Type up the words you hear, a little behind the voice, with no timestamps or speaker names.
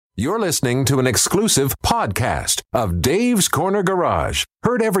You're listening to an exclusive podcast of Dave's Corner Garage.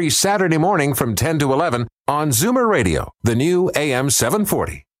 Heard every Saturday morning from 10 to 11 on Zoomer Radio, the new AM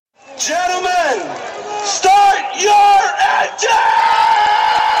 740. Gentlemen, start your engine!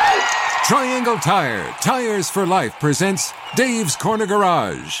 Triangle Tire, Tires for Life presents Dave's Corner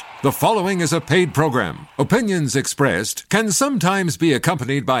Garage. The following is a paid program. Opinions expressed can sometimes be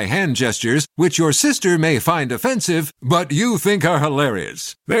accompanied by hand gestures, which your sister may find offensive, but you think are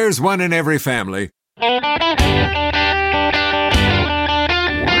hilarious. There's one in every family.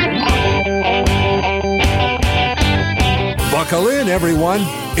 Buckle in, everyone.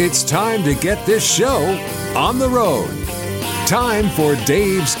 It's time to get this show on the road. Time for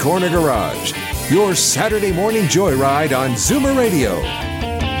Dave's Corner Garage, your Saturday morning joyride on Zoomer Radio.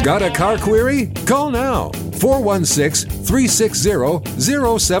 Got a car query? Call now,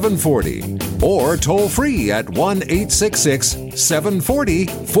 416-360-0740. Or toll free at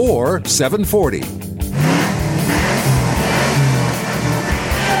 1-866-740-4740.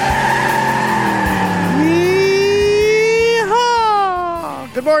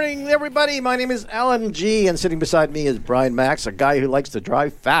 Good morning, everybody. My name is Alan G., and sitting beside me is Brian Max, a guy who likes to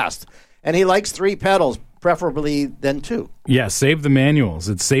drive fast. And he likes 3 pedals, preferably than 2. Yeah, Save the Manuals.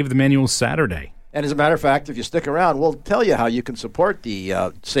 It's Save the Manuals Saturday. And as a matter of fact, if you stick around, we'll tell you how you can support the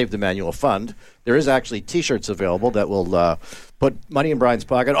Save the Manual Fund. There is actually T-shirts available that will put money in Brian's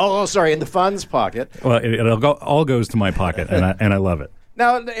pocket. In the fund's pocket. Well, all goes to my pocket, and I love it.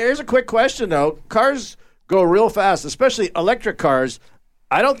 Now, here's a quick question, though. Cars go real fast, especially electric cars.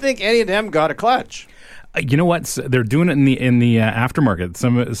 I don't think any of them got a clutch. You know what? They're doing it in the aftermarket.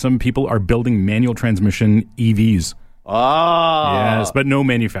 Some people are building manual transmission EVs. Yes, but no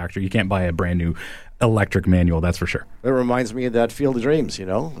manufacturer. You can't buy a brand new electric manual, that's for sure. It reminds me of that Field of Dreams,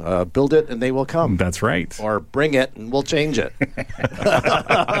 build it and they will come. That's right. Or bring it and we'll change it.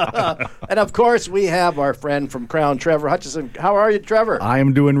 And of course, we have our friend from Crown, Trevor Hutchison. How are you, Trevor? I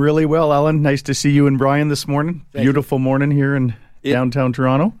am doing really well, Alan. Nice to see you and Brian this morning. Beautiful morning here in downtown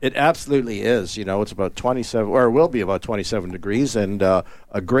Toronto. It absolutely is. It's about 27, or will be about 27 degrees, and a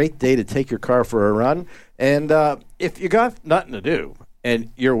great day to take your car for a run. And if you got nothing to do,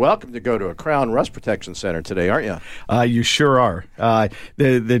 and you're welcome to go to a Crown Rust Protection Center today, aren't you? You sure are.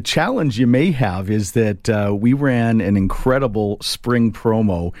 The challenge you may have is that we ran an incredible spring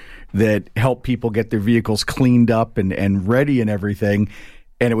promo that helped people get their vehicles cleaned up and ready and everything.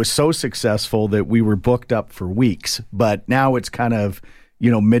 And it was so successful that we were booked up for weeks. But now it's kind of,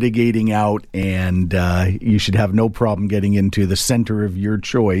 mitigating out, and you should have no problem getting into the center of your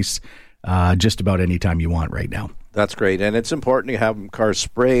choice just about any time you want right now. That's great. And it's important to have cars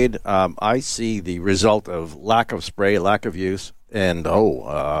sprayed. I see the result of lack of spray, lack of use. And,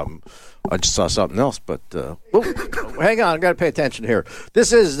 I just saw something else, but hang on, I've got to pay attention here.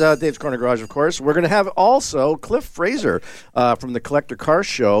 This is Dave's Corner Garage, of course. We're going to have also Cliff Fraser from the Collector Car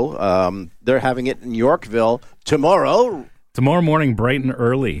Show. They're having it in Yorkville tomorrow. Tomorrow morning, bright and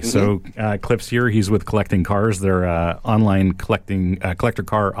early. Mm-hmm. So Cliff's here. He's with Collecting Cars. They're online collector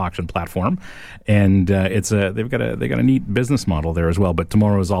car auction platform, and they've got a neat business model there as well. But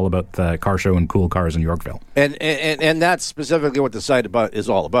tomorrow is all about the car show and cool cars in Yorkville. And that's specifically what the site is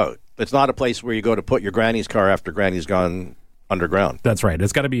all about. It's not a place where you go to put your granny's car after granny's gone underground. That's right.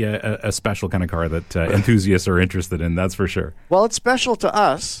 It's got to be a special kind of car that enthusiasts are interested in. That's for sure. Well, it's special to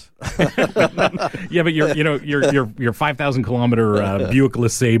us. Yeah, but your 5,000 kilometer Buick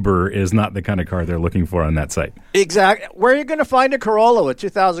LeSabre is not the kind of car they're looking for on that site. Exactly. Where are you going to find a Corolla with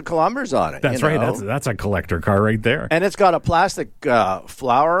 2,000 kilometers on it? That's right. That's a collector car right there. And it's got a plastic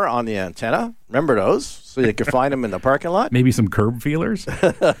flower on the antenna. Remember those? So you can find them in the parking lot. Maybe some curb feelers.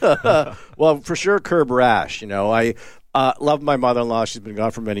 Well, for sure, curb rash. I love my mother-in-law. She's been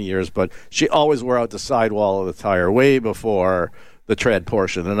gone for many years, but she always wore out the sidewall of the tire way before the tread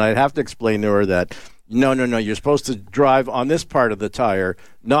portion. And I'd have to explain to her that, no, you're supposed to drive on this part of the tire,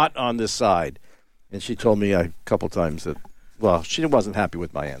 not on this side. And she told me a couple times that, well, she wasn't happy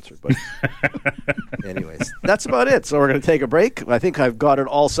with my answer. But anyways, that's about it. So we're going to take a break. I think I've got it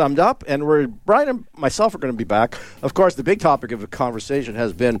all summed up. And Brian and myself are going to be back. Of course, the big topic of the conversation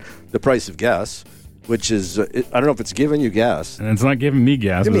has been the price of gas, which is, I don't know if it's giving you gas. And it's not giving me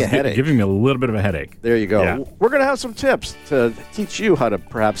gas. Give me a headache. Giving me a little bit of a headache. There you go. Yeah. We're going to have some tips to teach you how to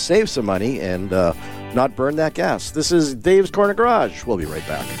perhaps save some money and not burn that gas. This is Dave's Corner Garage. We'll be right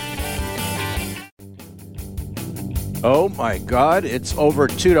back. Oh my God! It's over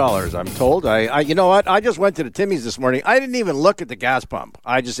 $2. I'm told. You know what? I just went to the Timmy's this morning. I didn't even look at the gas pump.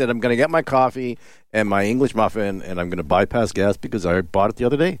 I just said I'm going to get my coffee and my English muffin, and I'm going to bypass gas because I bought it the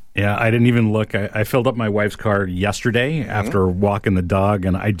other day. Yeah, I didn't even look. I filled up my wife's car yesterday after walking the dog,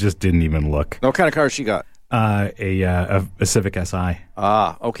 and I just didn't even look. What kind of car she got? A Civic Si.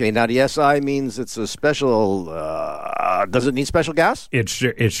 Ah, okay. Now the SI means it's a special. Does it need special gas? It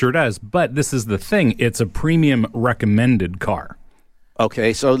sure does. But this is the thing: it's a premium recommended car.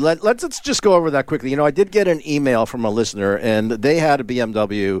 Okay, so let's just go over that quickly. You know, I did get an email from a listener, and they had a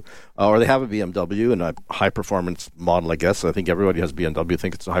BMW, or they have a BMW, and a high-performance model, I guess. I think everybody has a BMW,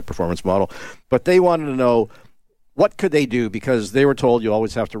 think it's a high-performance model. But they wanted to know, what could they do? Because they were told you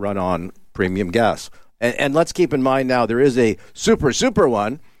always have to run on premium gas. And let's keep in mind now, there is a super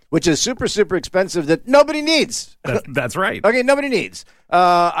one, which is super expensive that nobody needs. That's right. Okay, nobody needs.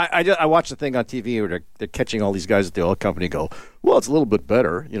 I watched a thing on TV where they're catching all these guys at the oil company go, well, it's a little bit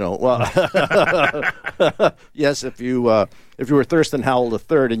better, you know. Well, yes, if you were Thurston Howell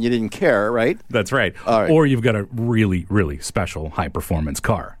III and you didn't care, right? That's right. All right. Or you've got a really special high performance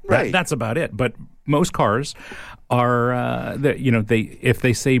car. Right. That's about it. But most cars are, if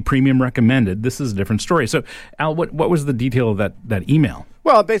they say premium recommended, this is a different story. So, Al, what was the detail of that email?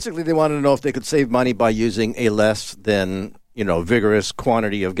 Well, basically, they wanted to know if they could save money by using a less than vigorous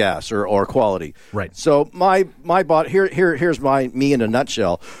quantity of gas or quality. Right. So my here's me in a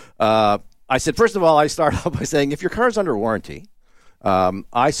nutshell. I said, first of all, I start off by saying, if your car is under warranty,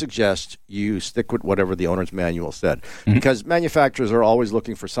 I suggest you stick with whatever the owner's manual said, because manufacturers are always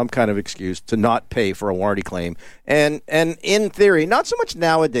looking for some kind of excuse to not pay for a warranty claim. And in theory, not so much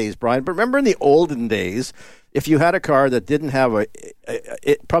nowadays, Brian, but remember in the olden days, if you had a car that didn't have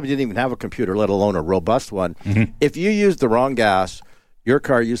it probably didn't even have a computer, let alone a robust one, if you used the wrong gas, your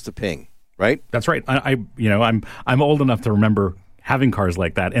car used to ping, right? That's right. I'm old enough to remember having cars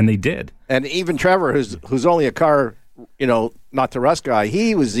like that, and they did. And even Trevor, who's only a car, not to Russ guy,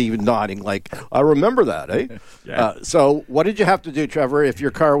 he was even nodding like, I remember that, eh? Yeah. So what did you have to do, Trevor, if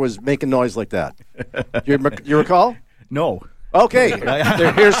your car was making noise like that? You recall? No. Okay,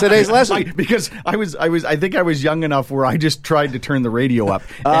 here's today's lesson. Because I think I was young enough where I just tried to turn the radio up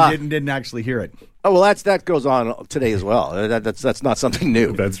and didn't actually hear it. Oh, well, that goes on today as well. That's not something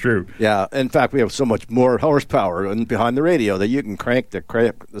new. That's true. Yeah. In fact, we have so much more horsepower behind the radio that you can crank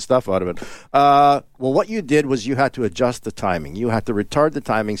the stuff out of it. Well, what you did was you had to adjust the timing. You had to retard the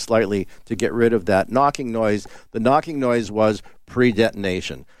timing slightly to get rid of that knocking noise. The knocking noise was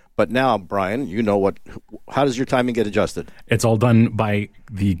pre-detonation. But now, Brian, how does your timing get adjusted? It's all done by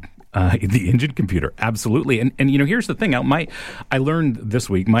the engine computer. Absolutely. And here's the thing. I learned this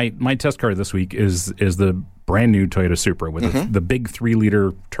week, my test car this week is the brand new Toyota Supra with the big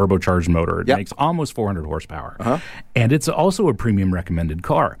 3-liter turbocharged motor. It makes almost 400 horsepower. And it's also a premium recommended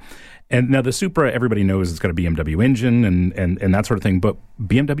car. And now the Supra, everybody knows it's got a BMW engine and that sort of thing, but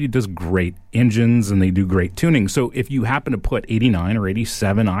BMW does great engines and they do great tuning. So if you happen to put 89 or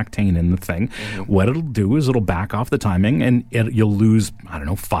 87 octane in the thing, what it'll do is it'll back off the timing and you'll lose,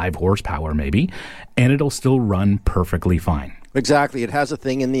 5 horsepower maybe, and it'll still run perfectly fine. Exactly. It has a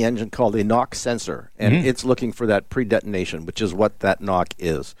thing in the engine called a knock sensor, and it's looking for that pre-detonation, which is what that knock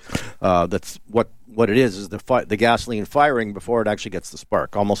is. That's what it is the gasoline firing before it actually gets the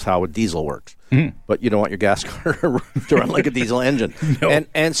spark, almost how a diesel works. But you don't want your gas car to run like a diesel engine. No.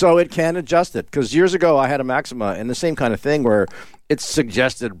 And so it can adjust it. Because years ago I had a Maxima, and the same kind of thing where it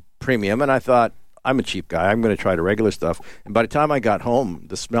suggested premium, and I thought, I'm a cheap guy. I'm going to try the regular stuff. And by the time I got home,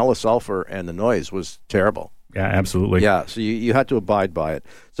 the smell of sulfur and the noise was terrible. Yeah, absolutely. Yeah, so you had to abide by it.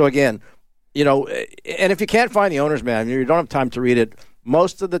 So again, and if you can't find the owner's manual, you don't have time to read it,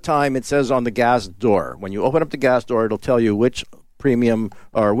 most of the time it says on the gas door. When you open up the gas door, it'll tell you which premium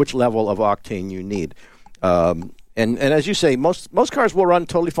or which level of octane you need. And as you say, most cars will run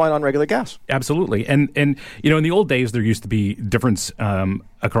totally fine on regular gas. Absolutely. And in the old days there used to be difference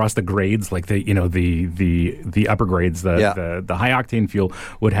across the grades, like the upper grades, the high octane fuel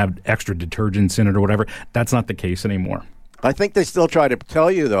would have extra detergents in it or whatever. That's not the case anymore. I think they still try to tell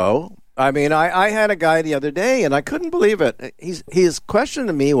you, though. I mean, I had a guy the other day and I couldn't believe it. His question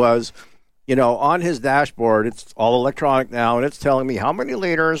to me was, on his dashboard, it's all electronic now, and it's telling me how many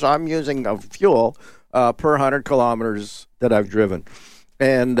liters I'm using of fuel per 100 kilometers that I've driven.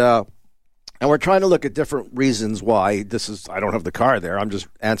 And we're trying to look at different reasons why this is. I don't have the car there. I'm just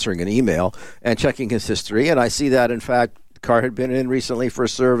answering an email and checking his history. And I see that, in fact, the car had been in recently for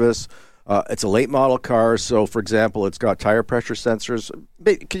service. It's a late model car. So, for example, it's got tire pressure sensors.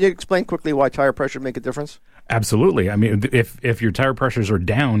 Can you explain quickly why tire pressure make a difference? Absolutely. I mean, if your tire pressures are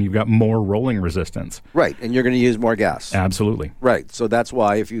down, you've got more rolling resistance. Right, and you're going to use more gas. Absolutely. Right, so that's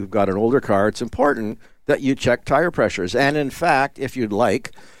why if you've got an older car, it's important that you check tire pressures. And in fact, if you'd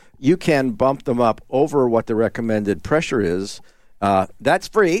like, you can bump them up over what the recommended pressure is. That's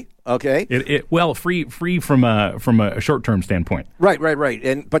free, okay? Free from a short-term standpoint.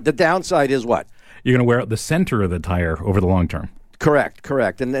 Right. But the downside is what? You're going to wear out the center of the tire over the long term.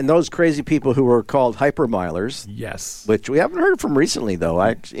 Correct. And those crazy people who were called hypermilers. Yes. Which we haven't heard from recently, though.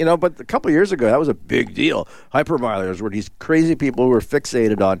 But a couple of years ago, that was a big deal. Hypermilers were these crazy people who were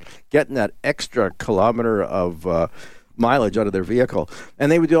fixated on getting that extra kilometer of mileage out of their vehicle.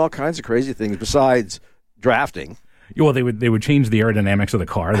 And they would do all kinds of crazy things besides drafting. Well, they would change the aerodynamics of the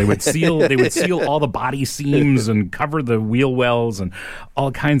car. They would seal all the body seams and cover the wheel wells and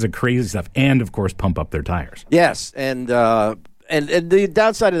all kinds of crazy stuff, and of course pump up their tires. Yes, and the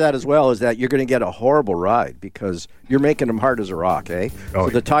downside of that as well is that you're going to get a horrible ride because you're making them hard as a rock, eh? Oh,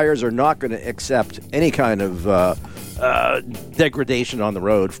 so the tires are not going to accept any kind of degradation on the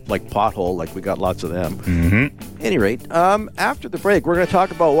road, like pothole, like we got lots of them. Mm-hmm. At any rate, after the break, we're going to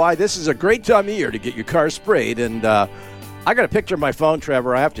talk about why this is a great time of year to get your car sprayed. And I got a picture of my phone,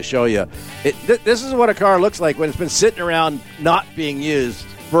 Trevor. I have to show you. This is what a car looks like when it's been sitting around not being used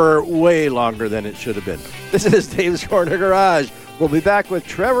for way longer than it should have been. This is Dave's Corner Garage. We'll be back with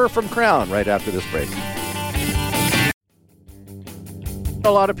Trevor from Crown right after this break. A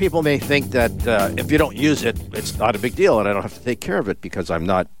lot of people may think that if you don't use it, it's not a big deal, and I don't have to take care of it because I'm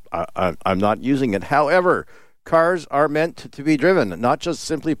not using it. However, cars are meant to be driven, not just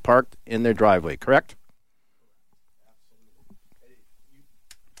simply parked in their driveway. Correct?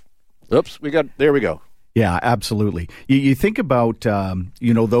 Oops, there we go. Yeah, absolutely. You think about,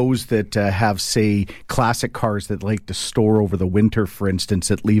 those that have, say, classic cars that like to store over the winter, for instance,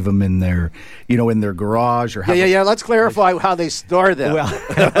 that leave them in their, in their garage or. Yeah. Let's clarify how they store them. Well,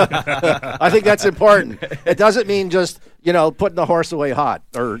 I think that's important. It doesn't mean just, putting the horse away hot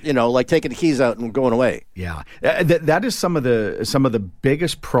or, like taking the keys out and going away. Yeah, that is some of the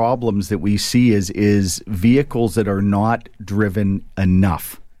biggest problems that we see is vehicles that are not driven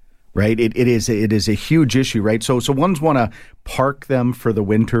enough. Right, it is a huge issue, right? So ones want to park them for the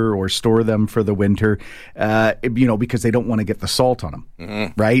winter or store them for the winter, because they don't want to get the salt on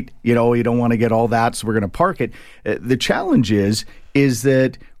them, right? You don't want to get all that, so we're going to park it. The challenge is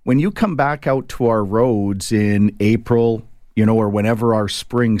that when you come back out to our roads in April, or whenever our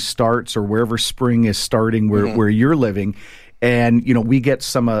spring starts or wherever spring is starting, where you're living. And we get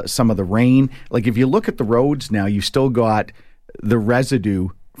some of the rain. Like if you look at the roads now, you still got the residue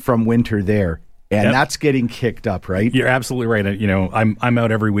from winter there, and that's getting kicked up, right? You're absolutely right. I'm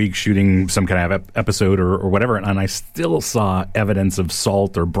out every week shooting some kind of episode or whatever, and I still saw evidence of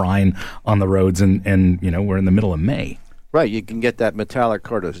salt or brine on the roads, and we're in the middle of May. Right, you can get that metallic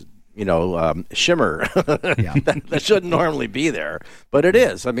shimmer that shouldn't normally be there, but it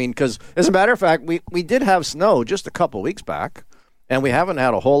is. I mean, because as a matter of fact, we did have snow just a couple weeks back. And we haven't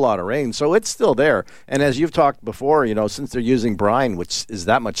had a whole lot of rain, so it's still there. And as you've talked before, since they're using brine, which is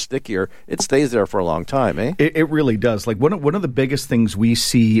that much stickier, it stays there for a long time, eh? It really does. Like one of the biggest things we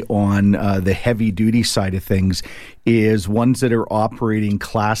see on the heavy-duty side of things is ones that are operating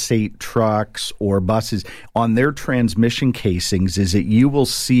Class 8 trucks or buses on their transmission casings is that you will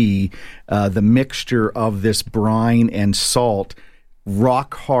see the mixture of this brine and salt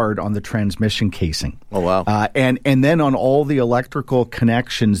rock hard on the transmission casing. Oh, wow. And then on all the electrical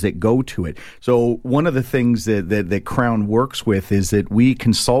connections that go to it. So one of the things that Crown works with is that we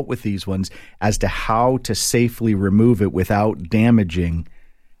consult with these ones as to how to safely remove it without damaging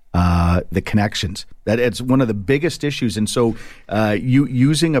the connections. That it's one of the biggest issues. And so you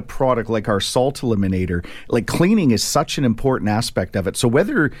using a product like our salt eliminator, like cleaning is such an important aspect of it. So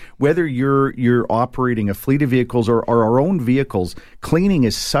whether you're operating a fleet of vehicles or our own vehicles, cleaning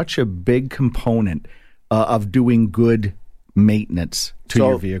is such a big component of doing good maintenance to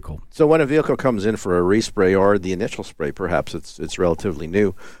your vehicle. So when a vehicle comes in for a respray or the initial spray, perhaps it's relatively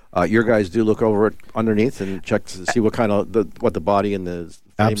new, your guys do look over it underneath and check to see what kind of what the body and the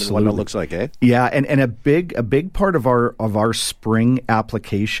frame and whatnot looks like, eh? Yeah, and a big part of our spring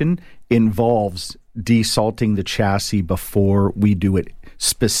application involves desalting the chassis before we do it,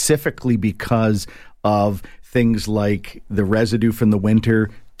 specifically because of things like the residue from the winter,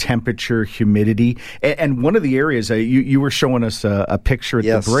 temperature, humidity, and one of the areas you were showing us a picture at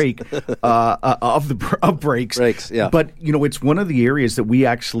the break of brakes. Brakes, yeah. But it's one of the areas that we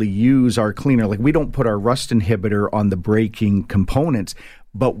actually use our cleaner. Like we don't put our rust inhibitor on the braking components,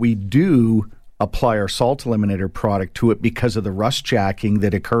 but we do apply our salt eliminator product to it because of the rust jacking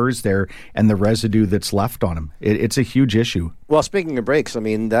that occurs there and the residue that's left on them. It's a huge issue. Well, speaking of brakes, I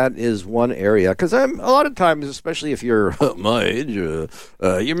mean, that is one area. Because a lot of times, especially if you're my age, you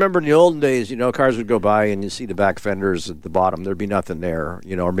remember in the olden days, cars would go by and you see the back fenders at the bottom. There'd be nothing there,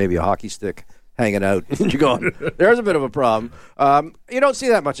 or maybe a hockey stick hanging out. And you're going, there's a bit of a problem. You don't see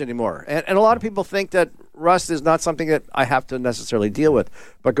that much anymore. And a lot of people think that rust is not something that I have to necessarily deal with.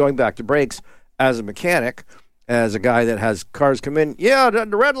 But going back to brakes, as a mechanic, as a guy that has cars come in, the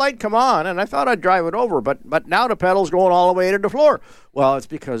red light come on, and I thought I'd drive it over, but now the pedal's going all the way to the floor. Well, it's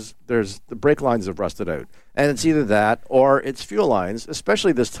because the brake lines have rusted out. And it's either that or it's fuel lines,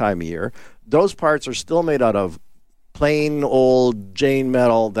 especially this time of year. Those parts are still made out of plain old Jane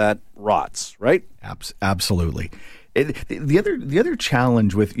metal that rots, right? Absolutely. The other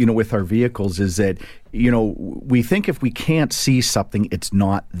challenge with our vehicles is that we think if we can't see something, it's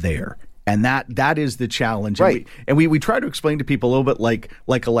not there. And that is the challenge. Right. And we try to explain to people a little bit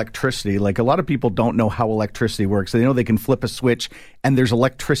like electricity. Like a lot of people don't know how electricity works. They know they can flip a switch and there's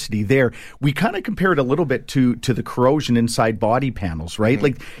electricity there. We kind of compare it a little bit to the corrosion inside body panels, right? Mm-hmm.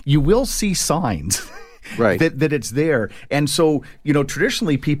 Like you will see signs. Right. that it's there. And so,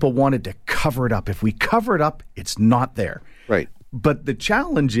 traditionally people wanted to cover it up. If we cover it up, it's not there. Right. But the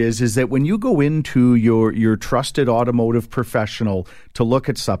challenge is that when you go into your trusted automotive professional to look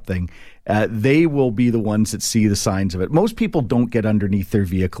at something, they will be the ones that see the signs of it. Most people don't get underneath their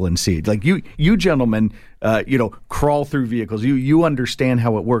vehicle and see it. Like you gentlemen, crawl through vehicles. You understand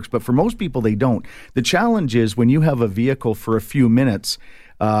how it works. But for most people, they don't. The challenge is when you have a vehicle for a few minutes,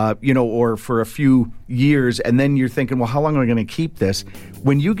 or for a few years, and then you're thinking, well, how long am I going to keep this?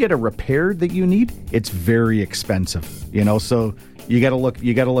 When you get a repair that you need, it's very expensive. So you got to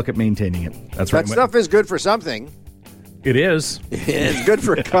look at maintaining it. That's right. That stuff is good for something. It is. It's good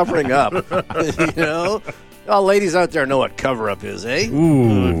for covering up. All ladies out there know what cover-up is, eh?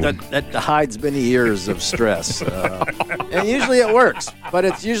 Ooh. That hides many years of stress. And usually it works, but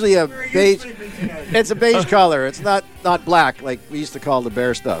it's usually a beige. It's a beige color. It's not black like we used to call the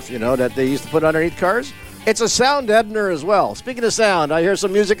bear stuff, that they used to put underneath cars. It's a sound deadener as well. Speaking of sound, I hear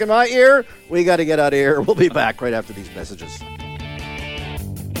some music in my ear. We got to get out of here. We'll be back right after these messages.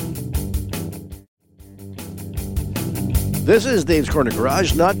 This is Dave's Corner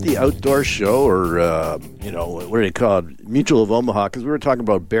Garage, not the outdoor show or, what do they call it, Mutual of Omaha, because we were talking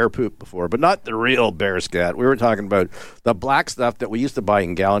about bear poop before, but not the real bear scat. We were talking about the black stuff that we used to buy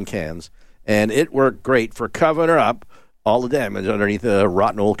in gallon cans, and it worked great for covering up all the damage underneath a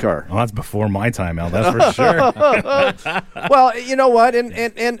rotten old car. Well, that's before my time, Al, that's for sure. Well, you know what,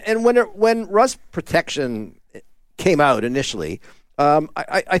 and when rust protection came out initially,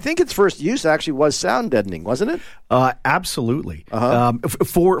 I think its first use actually was sound deadening, wasn't it? Absolutely.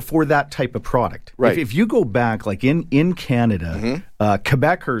 For that type of product. Right. If you go back, like in Canada,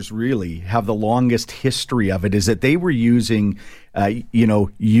 Quebecers really have the longest history of it, is that they were using,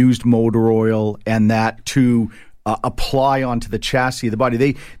 used motor oil and that to apply onto the chassis of the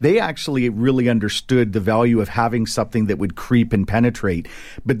body. They actually really understood the value of having something that would creep and penetrate.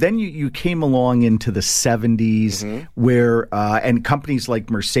 But then you came along into the 70s where and companies like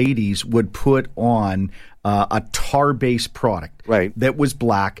Mercedes would put on a tar-based product that was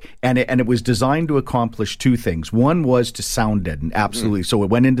black, and it was designed to accomplish two things. One was to sound deaden, absolutely. So it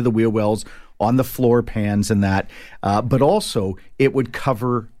went into the wheel wells, on the floor pans and that, but also it would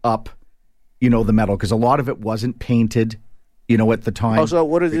cover up the metal, because a lot of it wasn't painted, at the time. Oh, so it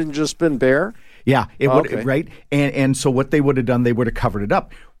would have just been bare? Yeah, it would, right? And so what they would have done, they would have covered it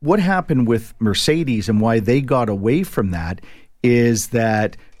up. What happened with Mercedes and why they got away from that is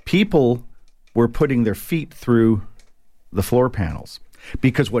that people were putting their feet through the floor panels.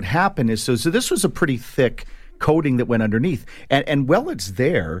 Because what happened is, so this was a pretty thick coating that went underneath. And while it's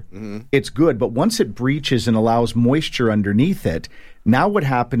there, it's good. But once it breaches and allows moisture underneath it, now what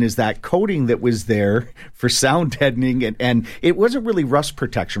happened is that coating that was there for sound deadening, and it wasn't really rust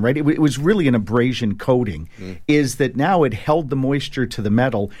protection, right? It was really an abrasion coating, is that now it held the moisture to the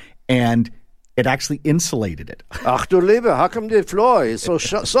metal and it actually insulated it. Ach du Liebe, how come the floor is so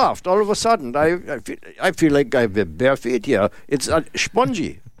soft all of a sudden? I feel like I have bare feet here. It's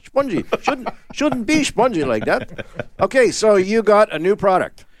spongy. Shouldn't be spongy like that. Okay, so you got a new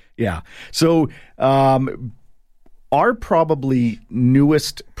product. Yeah. So our probably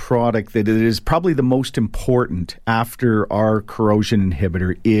newest product that is probably the most important after our corrosion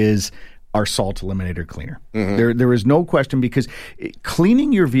inhibitor is our salt eliminator cleaner. There is no question, because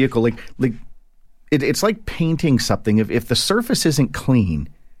cleaning your vehicle, it's like painting something. If the surface isn't clean,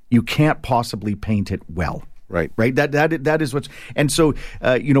 you can't possibly paint it well. Right. That is what's, and so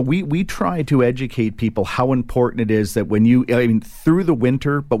we try to educate people how important it is that when you, through the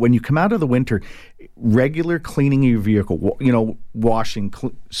winter, but when you come out of the winter, regular cleaning of your vehicle, washing,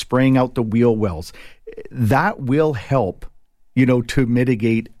 spraying out the wheel wells, that will help, to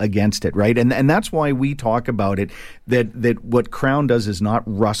mitigate against it, right? And that's why we talk about it, that what Crown does is not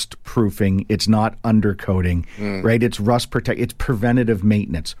rust proofing, it's not undercoating, right? It's rust protect, it's preventative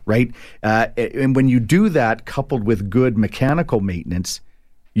maintenance, right? And when you do that, coupled with good mechanical maintenance,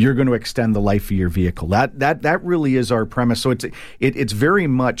 you're going to extend the life of your vehicle. That really is our premise. So it's very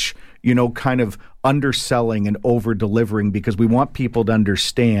much, kind of underselling and over-delivering, because we want people to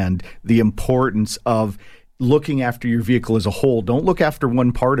understand the importance of looking after your vehicle as a whole. Don't look after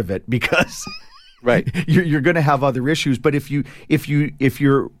one part of it, because right, you're going to have other issues. But if you're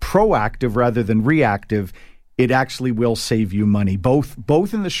proactive rather than reactive, it actually will save you money, both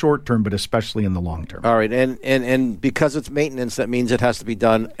in the short term, but especially in the long term. All right, and because it's maintenance, that means it has to be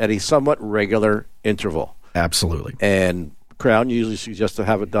done at a somewhat regular interval. Absolutely. And Crown usually suggests to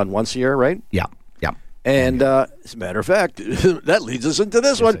have it done once a year, right? Yeah. And as a matter of fact, that leads us into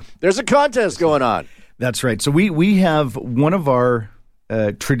this one. There's a contest going on. That's right. So we have one of our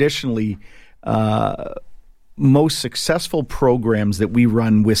traditionally most successful programs that we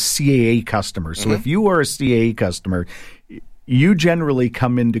run with CAA customers. So if you are a CAA customer, you generally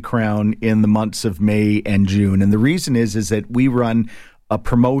come into Crown in the months of May and June. And the reason is that we run a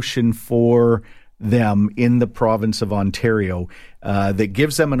promotion for them in the province of Ontario that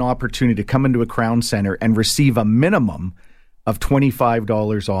gives them an opportunity to come into a Crown Centre and receive a minimum of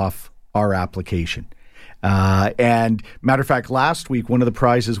 $25 off our application. And matter of fact, last week, one of the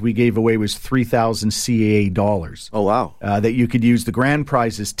prizes we gave away was $3,000 CAA dollars. Oh, wow. That you could use. The grand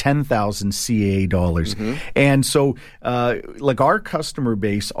prize is $10,000 CAA dollars. And so, our customer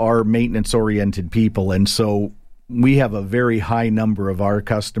base are maintenance-oriented people. And so we have a very high number of our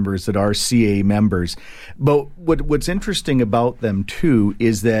customers that are CAA members. But what's interesting about them, too,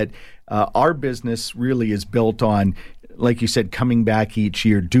 is that our business really is built on, like you said, coming back each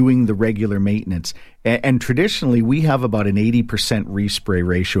year, doing the regular maintenance. And traditionally, we have about an 80% respray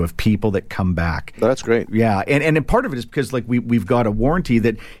ratio of people that come back. That's great. Yeah, and part of it is because we've got a warranty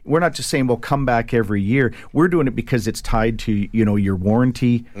that we're not just saying, well, come back every year. We're doing it because it's tied to, your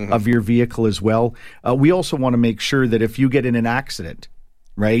warranty of your vehicle as well. We also want to make sure that if you get in an accident,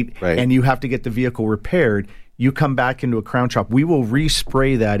 right, and you have to get the vehicle repaired, you come back into a Crown shop, we will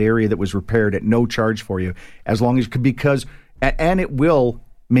respray that area that was repaired at no charge for you, as long as and it will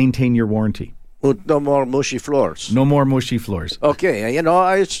maintain your warranty. No more mushy floors. No more mushy floors.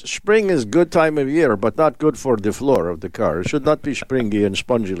 Okay, spring is good time of year, but not good for the floor of the car. It should not be springy and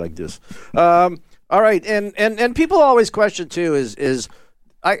spongy like this. All right, and people always question too is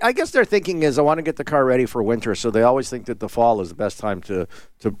I guess their thinking is I want to get the car ready for winter, so they always think that the fall is the best time to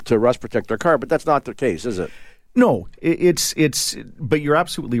rust protect their car, but that's not the case, is it? No, it's but you're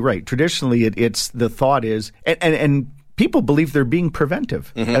absolutely right. Traditionally, it's the thought is, and people believe they're being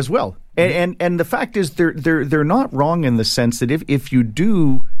preventive as well. And the fact is they're not wrong in the sense that if you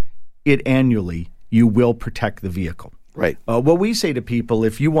do it annually, you will protect the vehicle. Right. What we say to people,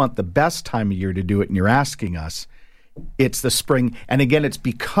 if you want the best time of year to do it and you're asking us, it's the spring. And again, it's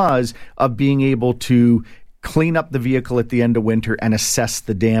because of being able to clean up the vehicle at the end of winter and assess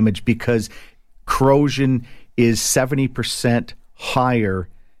the damage, because corrosion is 70% higher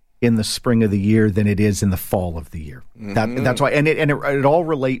in the spring of the year than it is in the fall of the year. That's why, and it all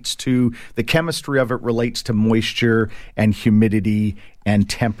relates to the chemistry of it, relates to moisture and humidity and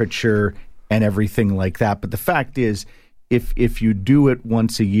temperature and everything like that. But the fact is, if you do it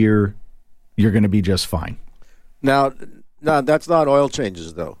once a year, you're going to be just fine. Now that's not oil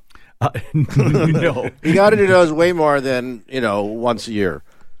changes though. No, you got to do those way more than once a year.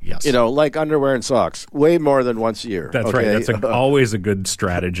 Yes. Like underwear and socks, way more than once a year. That's right. That's always a good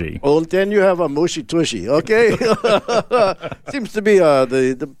strategy. Well, then you have a mushy tushy, okay? Seems to be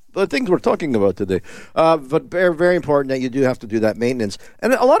the things we're talking about today. But very, very important that you do have to do that maintenance.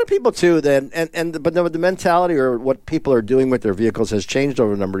 And a lot of people, too, but the mentality or what people are doing with their vehicles has changed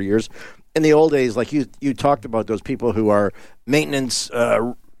over a number of years. In the old days, like you talked about those people who are maintenance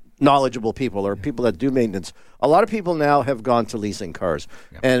knowledgeable people or people that do maintenance. A lot of people now have gone to leasing cars.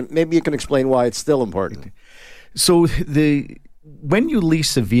 Yep. And maybe you can explain why it's still important. So when you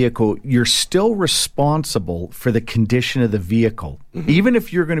lease a vehicle, you're still responsible for the condition of the vehicle, even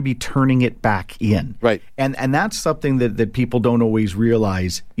if you're going to be turning it back in. Right. And that's something that people don't always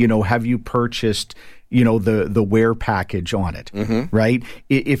realize. Have you purchased, the wear package on it, right?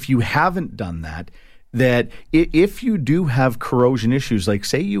 If you haven't done that, that if you do have corrosion issues, like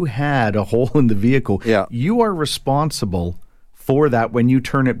say you had a hole in the vehicle, you are responsible for that when you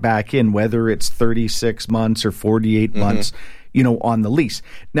turn it back in, whether it's 36 months or 48 months, on the lease.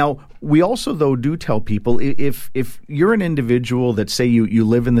 Now, we also, though, do tell people if you're an individual that say you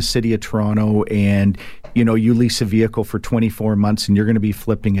live in the city of Toronto and you lease a vehicle for 24 months and you're going to be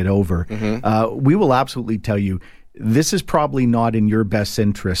flipping it over, we will absolutely tell you this is probably not in your best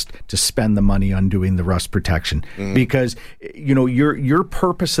interest to spend the money on doing the rust protection because your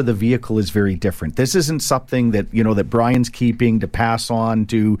purpose of the vehicle is very different. This isn't something that that Brian's keeping to pass on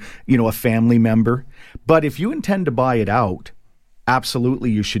to a family member. But if you intend to buy it out,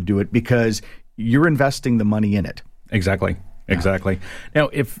 absolutely you should do it because you're investing the money in it. Exactly. Now,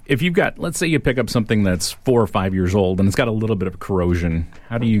 if you've got, let's say you pick up something that's 4 or 5 years old and it's got a little bit of corrosion,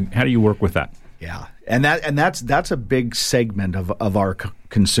 how do you work with that? Yeah, and that's a big segment of our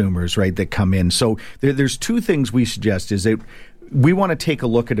consumers, right, that come in. So there's two things we suggest is that we want to take a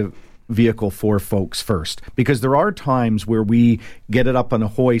look at a vehicle for folks first, because there are times where we get it up on a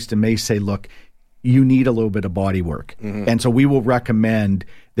hoist and may say, look, you need a little bit of body work. And so we will recommend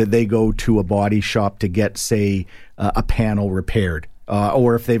that they go to a body shop to get, say, a panel repaired.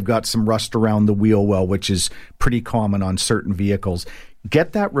 Or if they've got some rust around the wheel well, which is pretty common on certain vehicles,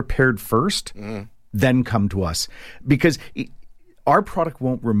 get that repaired first, then come to us. Because our product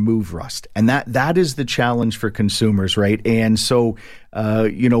won't remove rust. And that is the challenge for consumers, right? And so,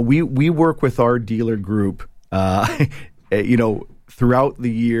 we work with our dealer group, throughout the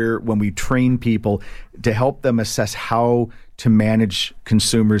year when we train people to help them assess how to manage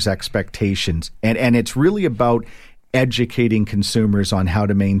consumers' expectations. And it's really about educating consumers on how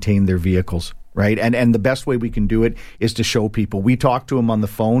to maintain their vehicles, right? And the best way we can do it is to show people. We talk to them on the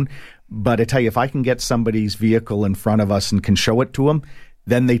phone, but I tell you, if I can get somebody's vehicle in front of us and can show it to them,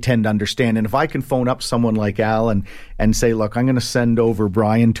 then they tend to understand. And if I can phone up someone like Al and say, look, I'm going to send over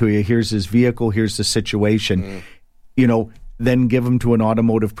Brian to you. Here's his vehicle. Here's the situation. Then give them to an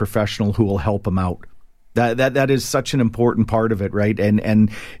automotive professional who will help them out. That is such an important part of it, right? And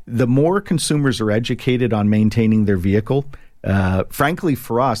the more consumers are educated on maintaining their vehicle, frankly,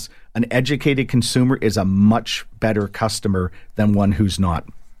 for us, an educated consumer is a much better customer than one who's not.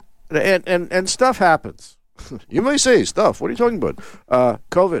 And stuff happens. You may say, stuff, what are you talking about?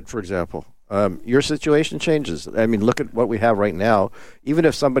 COVID, for example. Your situation changes. I mean, look at what we have right now. Even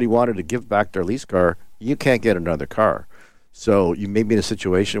if somebody wanted to give back their lease car, you can't get another car. So you may be in a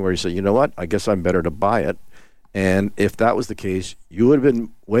situation where you say, you know what, I guess I'm better to buy it. And if that was the case, you would have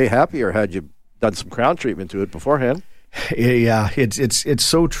been way happier had you done some crown treatment to it beforehand. Yeah, it's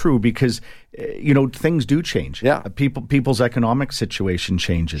so true because things do change. Yeah, people's economic situation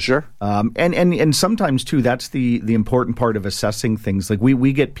changes. Sure, and sometimes too. That's the important part of assessing things. Like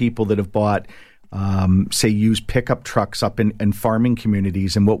we get people that have bought, say, used pickup trucks up in farming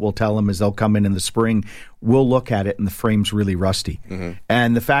communities, and what we'll tell them is they'll come in the spring. We'll look at it, and the frame's really rusty.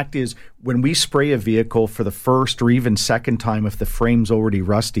 And the fact is, when we spray a vehicle for the first or even second time, if the frame's already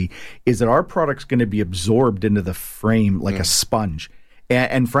rusty, is that our product's going to be absorbed into the frame like a sponge.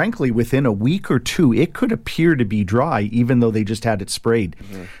 And frankly, within a week or two, it could appear to be dry, even though they just had it sprayed.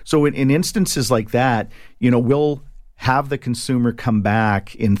 So in instances like that, we'll have the consumer come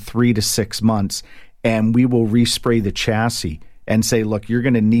back in 3 to 6 months, and we will respray the chassis and say, look, you're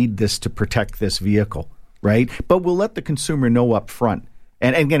going to need this to protect this vehicle, right? But we'll let the consumer know up front.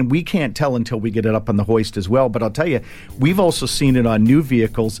 And again, we can't tell until we get it up on the hoist as well. But I'll tell you, we've also seen it on new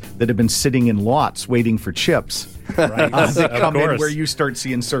vehicles that have been sitting in lots waiting for chips. Right. That come in where you start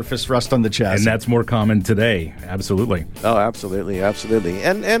seeing surface rust on the chassis. And that's more common today. Absolutely. Oh, absolutely. Absolutely.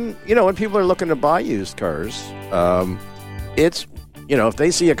 And when people are looking to buy used cars, it's, if they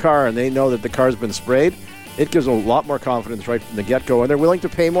see a car and they know that the car's been sprayed, it gives them a lot more confidence right from the get-go, and they're willing to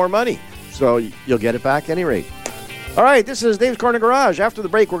pay more money. So you'll get it back at any rate. All right, this is Dave's Corner Garage. After the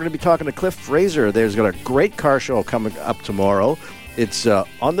break, we're going to be talking to Cliff Fraser. There's got a great car show coming up tomorrow. It's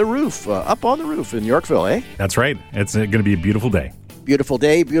on the roof, up on the roof in Yorkville, eh? That's right. It's going to be a beautiful day. Beautiful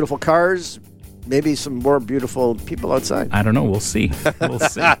day, beautiful cars, maybe some more beautiful people outside. I don't know. We'll see. We'll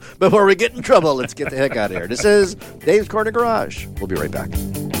see. Before we get in trouble, let's get the heck out of here. This is Dave's Corner Garage. We'll be right back.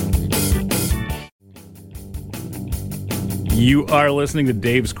 You are listening to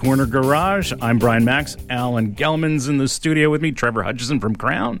Dave's Corner Garage. I'm Brian Max. Alan Gelman's in the studio with me. Trevor Hutchison from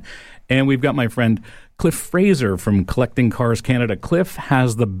Crown. And we've got my friend Cliff Fraser from Collecting Cars Canada. Cliff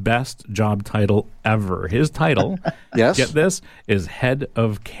has the best job title ever. His title, yes, get this, is Head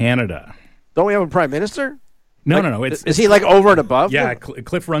of Canada. Don't we have a Prime Minister? No. Is he like over and above? Yeah,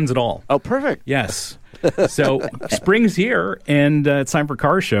 Cliff runs it all. Oh, perfect. Yes. So spring's here, and it's time for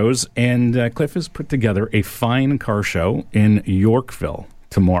car shows. And Cliff has put together a fine car show in Yorkville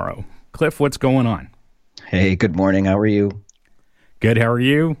tomorrow. Cliff, what's going on? Hey, good morning. How are you? Good. How are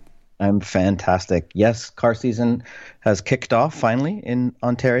you? I'm fantastic. Yes, car season has kicked off finally in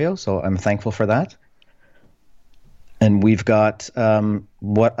Ontario, so I'm thankful for that. And we've got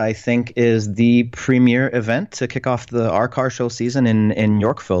what I think is the premier event to kick off our car show season in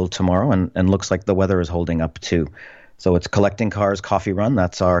Yorkville tomorrow, and looks like the weather is holding up too. So it's Collecting Cars Coffee Run.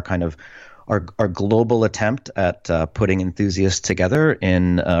 That's our kind of our global attempt at putting enthusiasts together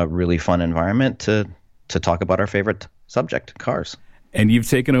in a really fun environment to talk about our favorite subject, cars. And you've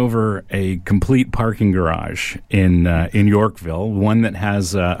taken over a complete parking garage in Yorkville, one that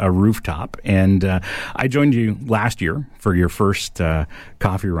has a rooftop. And I joined you last year for your first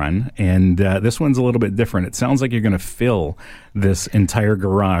coffee run, and this one's a little bit different. It sounds like you're going to fill this entire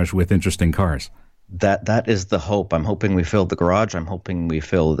garage with interesting cars. That is the hope. I'm hoping we fill the garage. I'm hoping we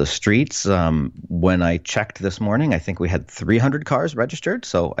fill the streets. When I checked this morning, I think we had 300 cars registered,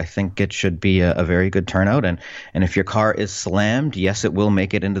 so I think it should be a very good turnout. And if your car is slammed, yes, it will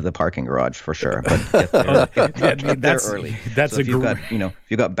make it into the parking garage for sure. But get there early. That's so if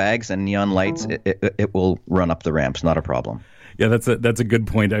you've got bags and neon lights, it will run up the ramps. Not a problem. Yeah, that's a good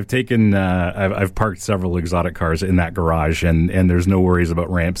point. I've parked several exotic cars in that garage, and there's no worries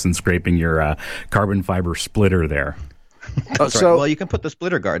about ramps and scraping your carbon fiber splitter there. Right. Well, you can put the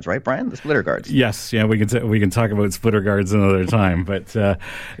splitter guards, right, Brian? The splitter guards. Yes, yeah, we can talk about splitter guards another time. But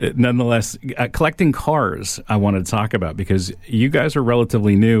nonetheless, Collecting Cars, I want to talk about because you guys are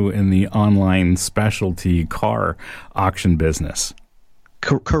relatively new in the online specialty car auction business.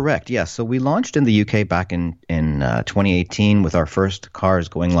 Correct. Yes. So we launched in the UK back in 2018 with our first cars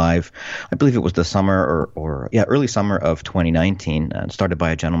going live. I believe it was the summer or early summer of 2019, started by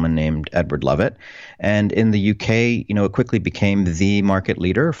a gentleman named Edward Lovett. And in the UK, it quickly became the market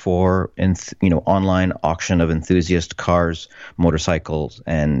leader for online auction of enthusiast cars, motorcycles,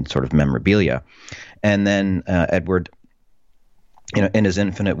 and sort of memorabilia. And then Edward, in his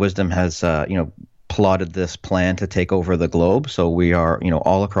infinite wisdom, has plotted this plan to take over the globe. So we are,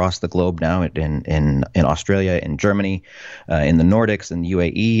 all across the globe now in Australia, in Germany, in the Nordics, in the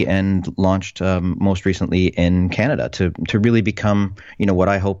UAE, and launched most recently in Canada to really become, what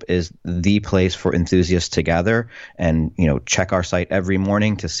I hope is the place for enthusiasts to gather and, check our site every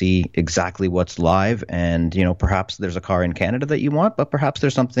morning to see exactly what's live. And, perhaps there's a car in Canada that you want, but perhaps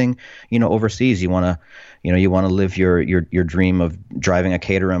there's something, overseas you want to live your dream of driving a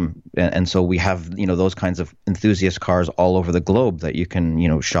Caterham. And so we have, those kinds of enthusiast cars all over the globe that you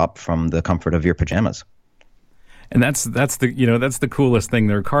can, shop from the comfort of your pajamas. And that's the coolest thing.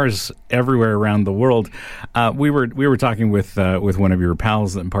 There are cars everywhere around the world. We were talking with one of your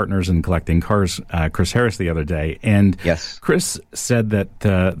pals and partners in Collecting Cars, Chris Harris, the other day, and yes, Chris said that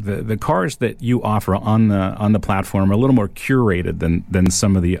the cars that you offer on the platform are a little more curated than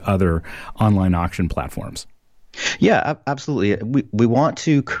some of the other online auction platforms. Yeah, absolutely. We want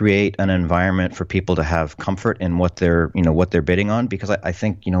to create an environment for people to have comfort in what they're bidding on, because I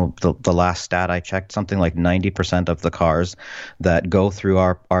think, the last stat I checked, something like 90% of the cars that go through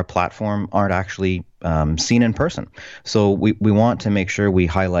our platform aren't actually seen in person. So we want to make sure we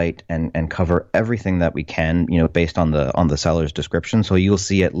highlight and cover everything that we can, based on the seller's description. So you'll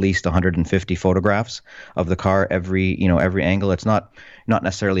see at least 150 photographs of the car every angle. It's not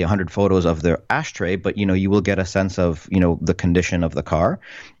necessarily 100 photos of the ashtray, but you will get a sense of the condition of the car.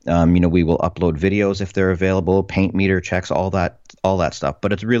 We will upload videos if they're available, paint meter checks, all that stuff.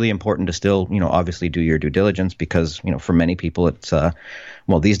 But it's really important to still obviously do your due diligence, because for many people it's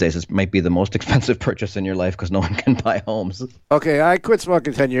these days it might be the most expensive purchase in your life because no one can buy homes. Okay, I quit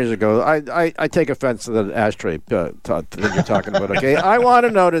smoking 10 years ago. I take offense to the ashtray that you're talking about. Okay, I want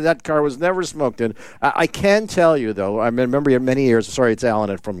to know that car was never smoked in. I can tell you though, I remember many years. Sorry, it's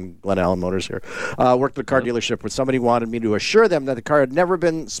Alan from Glen Allen Motors here. Worked at a car dealership where somebody wanted me to assure them that the car had never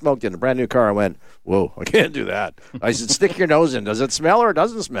been smoked in, a brand new car. I went, whoa, I can't do that. I said, stick your nose in. Does it smell or it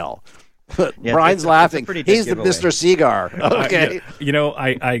doesn't smell? Yeah, Brian's laughing. He's the Mr. Cigar. Okay.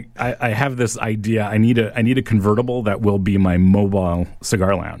 I have this idea. I need a convertible that will be my mobile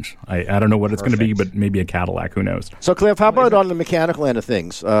cigar lounge. I don't know what it's going to be, but maybe a Cadillac. Who knows? So, Cliff, how about on the mechanical end of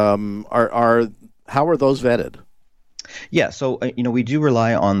things? How are those vetted? Yeah, so we do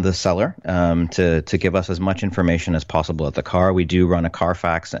rely on the seller to give us as much information as possible at the car. We do run a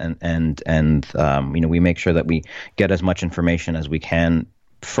Carfax, and we make sure that we get as much information as we can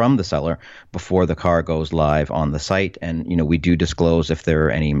from the seller before the car goes live on the site. And, we do disclose if there are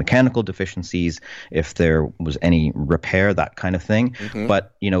any mechanical deficiencies, if there was any repair, that kind of thing.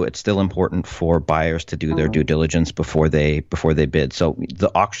 But, it's still important for buyers to do their due diligence before they bid. So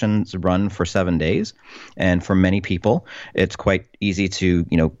the auctions run for 7 days. And for many people, it's quite easy to,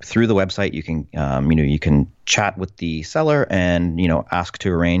 through the website, you can, you can chat with the seller and, ask to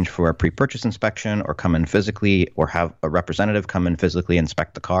arrange for a pre-purchase inspection or come in physically or have a representative come in physically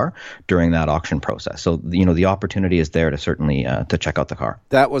inspect the car during that auction process. So, the opportunity is there to certainly to check out the car.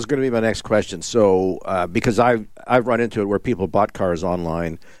 That was going to be my next question. So, because I've run into it where people bought cars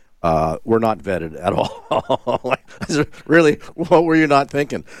online, were not vetted at all. Really, what were you not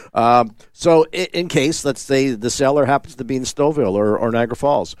thinking? So in case, let's say the seller happens to be in Stouffville or Niagara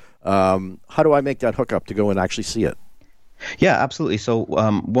Falls, how do I make that hookup to go and actually see it? Yeah, absolutely. So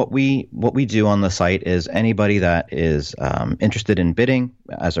what we do on the site is anybody that is interested in bidding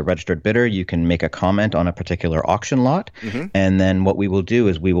as a registered bidder, you can make a comment on a particular auction lot. And then what we will do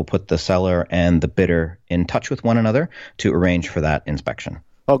is we will put the seller and the bidder in touch with one another to arrange for that inspection.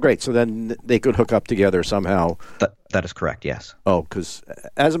 Oh, great. So then they could hook up together somehow. That is correct, yes. Oh, because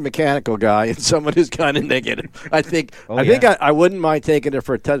as a mechanical guy and someone who's kind of negative, I think I wouldn't mind taking it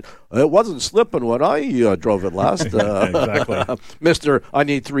for a test. It wasn't slipping when I drove it last. Exactly. Mister, I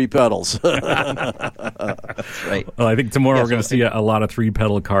need 3 pedals. That's right. Well, I think tomorrow we're going to see a lot of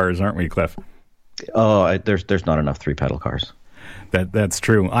 3-pedal cars, aren't we, Cliff? Oh, there's not enough 3-pedal cars. That's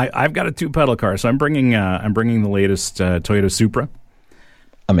true. I've got a 2-pedal car, so I'm bringing the latest Toyota Supra.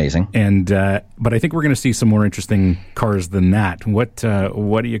 Amazing. And but I think we're going to see some more interesting cars than that. What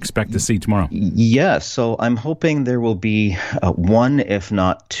do you expect to see tomorrow? Yeah, so I'm hoping there will be 1, if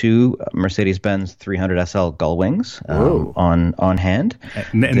not 2, Mercedes-Benz 300 SL Gullwings on hand.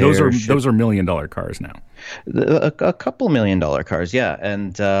 And those are $1 million cars now. A couple $1 million cars, yeah.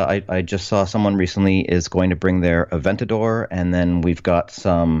 And I just saw someone recently is going to bring their Aventador, and then we've got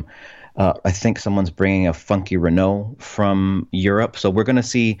some. I think someone's bringing a funky Renault from Europe. So we're going to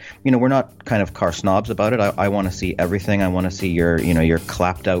see, we're not kind of car snobs about it. I want to see everything. I want to see your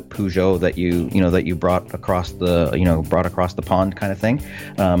clapped out Peugeot that you brought across the pond kind of thing,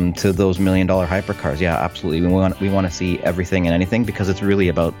 to those $1 million hypercars. Yeah, absolutely. We want to see everything and anything because it's really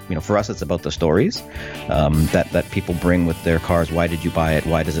about, for us, it's about the stories that people bring with their cars. Why did you buy it?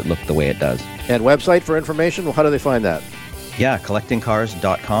 Why does it look the way it does? And website for information? Well, how do they find that? Yeah,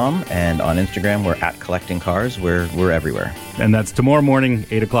 collectingcars.com, and on Instagram we're at collectingcars. We're everywhere. And that's tomorrow morning,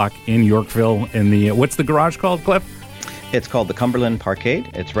 8 o'clock in Yorkville. In the what's the garage called, Cliff? It's called the Cumberland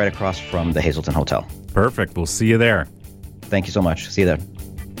Parkade. It's right across from the Hazelton Hotel. Perfect. We'll see you there. Thank you so much. See you there.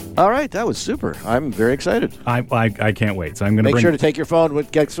 All right, that was super. I'm very excited. I can't wait. So I'm going to make sure to take your phone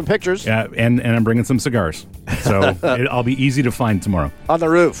and get some pictures. Yeah, and I'm bringing some cigars. So I'll be easy to find tomorrow. On the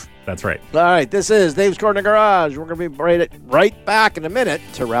roof. That's right. All right, this is Dave's Corner Garage. We're going to be right back in a minute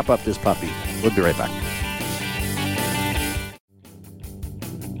to wrap up this puppy. We'll be right back.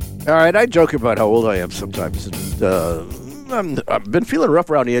 All right, I joke about how old I am sometimes. I've been feeling rough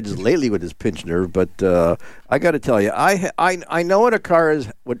around the edges lately with this pinched nerve, but I got to tell you, I know what a car is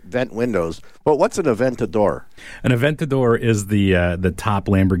with vent windows, but what's an Aventador? An Aventador is the top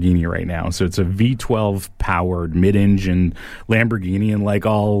Lamborghini right now. So it's a V12 powered mid-engine Lamborghini, and like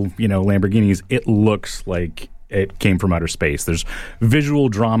all Lamborghinis, it looks like it came from outer space. There's visual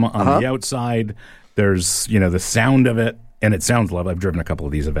drama on the outside. There's the sound of it. And it sounds lovely. I've driven a couple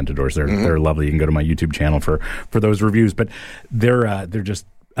of these Aventadors. They're lovely. You can go to my YouTube channel for those reviews. But they're just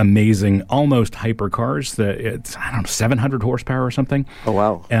amazing, almost hypercars. It's 700 horsepower or something. Oh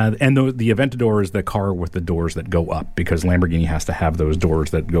wow! And the Aventador is the car with the doors that go up because Lamborghini has to have those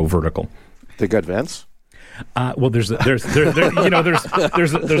doors that go vertical. They got vents. Well, there's a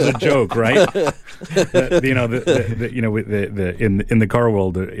joke, right? In the car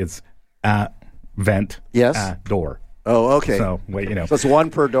world, it's vent, yes, door. Oh, okay. So so it's one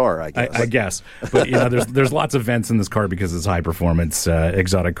per door, I guess. I guess, but there's lots of vents in this car because it's a high performance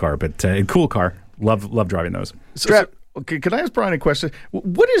exotic car, but cool car. Love driving those. So, can I ask Brian a question?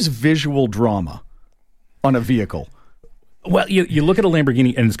 What is visual drama on a vehicle? Well, you look at a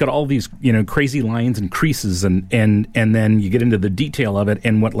Lamborghini and it's got all these crazy lines and creases and then you get into the detail of it.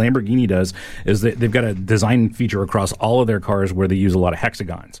 And what Lamborghini does is they've got a design feature across all of their cars where they use a lot of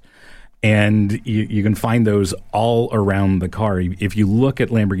hexagons. And you can find those all around the car. If you look at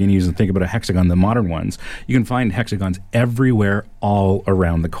Lamborghinis and think about a hexagon, the modern ones, you can find hexagons everywhere all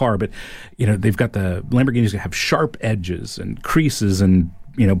around the car. But, they've got the Lamborghinis that have sharp edges and creases and,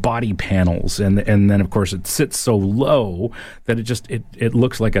 body panels. And then, of course, it sits so low that it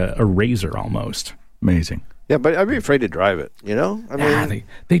looks like a razor almost. Amazing. Yeah, but I'd be afraid to drive it, you know? I mean,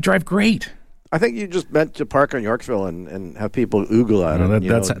 they drive great. I think you just meant to park on Yorkville and have people oogle at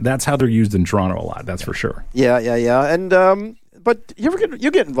it. That's how they're used in Toronto a lot, that's for sure. Yeah. And but you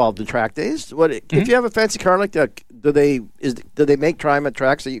get involved in track days? What if you have a fancy car like that? Do they make time at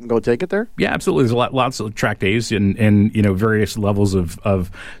tracks that you can go take it there? Yeah, absolutely. There's lots of track days and various levels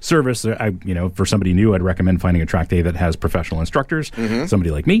of service. For somebody new, I'd recommend finding a track day that has professional instructors,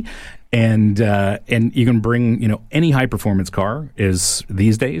 somebody like me, and you can bring any high performance car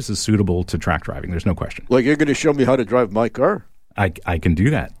these days is suitable to track driving. There's no question. Like, you're going to show me how to drive my car? I can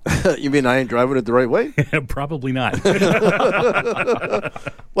do that. You mean I ain't driving it the right way? Probably not.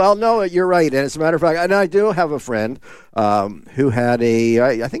 Well, no, you're right. And as a matter of fact, and I do have a friend who had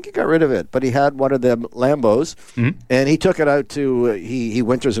I think he got rid of it, but he had one of them Lambos, and he took it out to, he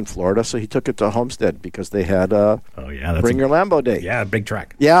winters in Florida, so he took it to Homestead because they had Bring Your Lambo Day. Yeah, big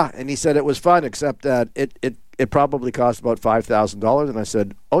track. Yeah, and he said it was fun, except that it probably cost about $5,000. And I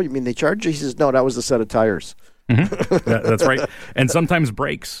said, oh, you mean they charged you? He says, no, that was the set of tires. That's right, and sometimes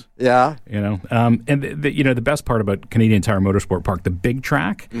brakes. Yeah, and the best part about Canadian Tire Motorsport Park, the big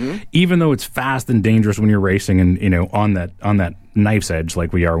track, even though it's fast and dangerous when you're racing, and on that knife's edge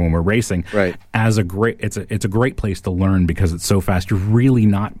like we are when we're racing, right? It's a great place to learn because it's so fast. You're really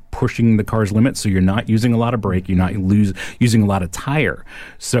not pushing the car's limits, so you're not using a lot of brake. You're not using a lot of tire.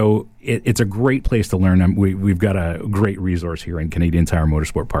 So it's a great place to learn. We've got a great resource here in Canadian Tire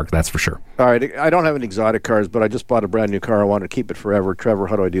Motorsport Park. That's for sure. All right, I don't have any exotic cars, but I just bought a brand new car. I want to keep it forever. Trevor,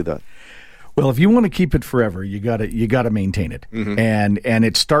 how do I do that? Well, if you want to keep it forever, you got to maintain it, and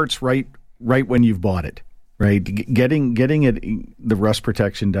it starts right when you've bought it. Right, getting the rust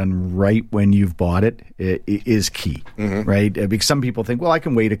protection done right when you've bought it is key. Right, because some people think, well, I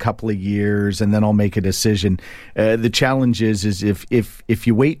can wait a couple of years and then I'll make a decision. The challenge is if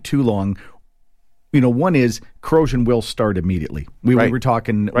you wait too long, one is corrosion will start immediately. We were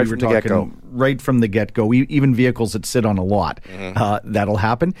talking right from the get-go. Even vehicles that sit on a lot, that'll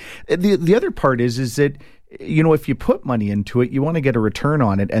happen. The other part is that, if you put money into it, you want to get a return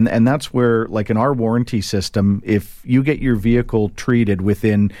on it. And that's where, like in our warranty system, if you get your vehicle treated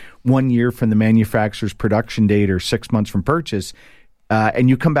within 1 year from the manufacturer's production date or 6 months from purchase, and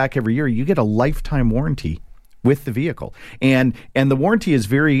you come back every year, you get a lifetime warranty with the vehicle. And the warranty is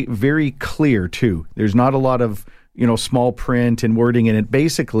very, very clear too. There's not a lot of, small print and wording in it.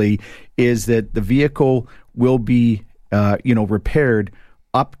 Basically is that the vehicle will be, repaired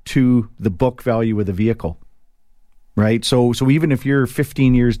up to the book value of the vehicle. Right. So even if you're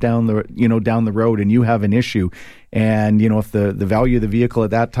 15 years down the road and you have an issue, and if the value of the vehicle at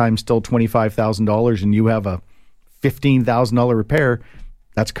that time is still $25,000 and you have a $15,000 repair,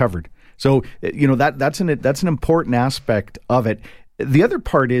 that's covered. So that's an important aspect of it. The other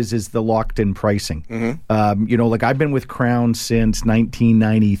part is the locked in pricing. Like I've been with Crown since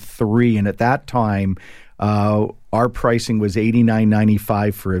 1993, and at that time, our pricing was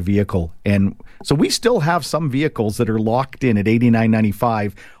 $89.95 for a vehicle. And so we still have some vehicles that are locked in at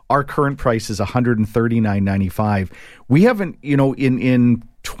 $89.95. Our current price is $139.95. We haven't, in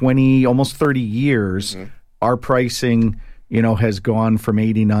 20, almost 30 years, our pricing, has gone from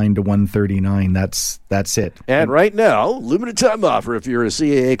 $89 to $139. That's it. And right now, limited time offer. If you're a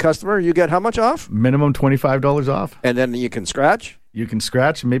CAA customer, you get how much off? Minimum $25 off. And then you can scratch? You can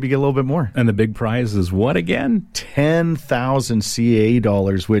scratch and maybe get a little bit more. And the big prize is what again? 10,000 CAA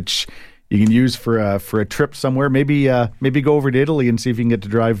dollars, which you can use for a trip somewhere. Maybe go over to Italy and see if you can get to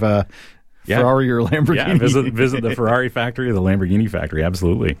drive Ferrari or Lamborghini. Yeah, visit the Ferrari factory or the Lamborghini factory.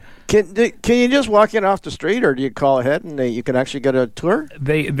 Absolutely. Can you just walk in off the street, or do you call ahead and you can actually get a tour?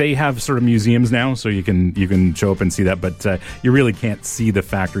 They have sort of museums now, so you can show up and see that, but you really can't see the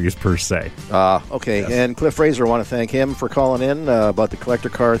factories per se. Okay. Yes. And Cliff Fraser, I want to thank him for calling in about the collector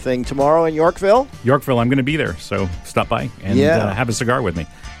car thing tomorrow in Yorkville. Yorkville, I'm going to be there, so stop by and have a cigar with me.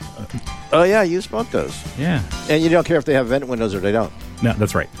 Oh yeah, you smoke those. Yeah. And you don't care if they have vent windows or they don't. No,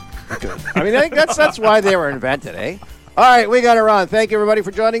 that's right. Okay. I mean, I think that's why they were invented, eh? All right, we got to run. Thank you, everybody,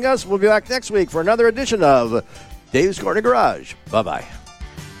 for joining us. We'll be back next week for another edition of Dave's Corner Garage. Bye-bye.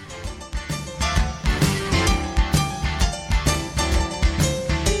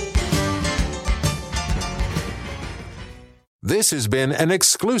 This has been an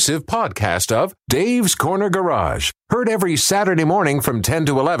exclusive podcast of Dave's Corner Garage. Heard every Saturday morning from 10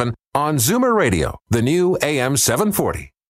 to 11 on Zoomer Radio, the new AM 740.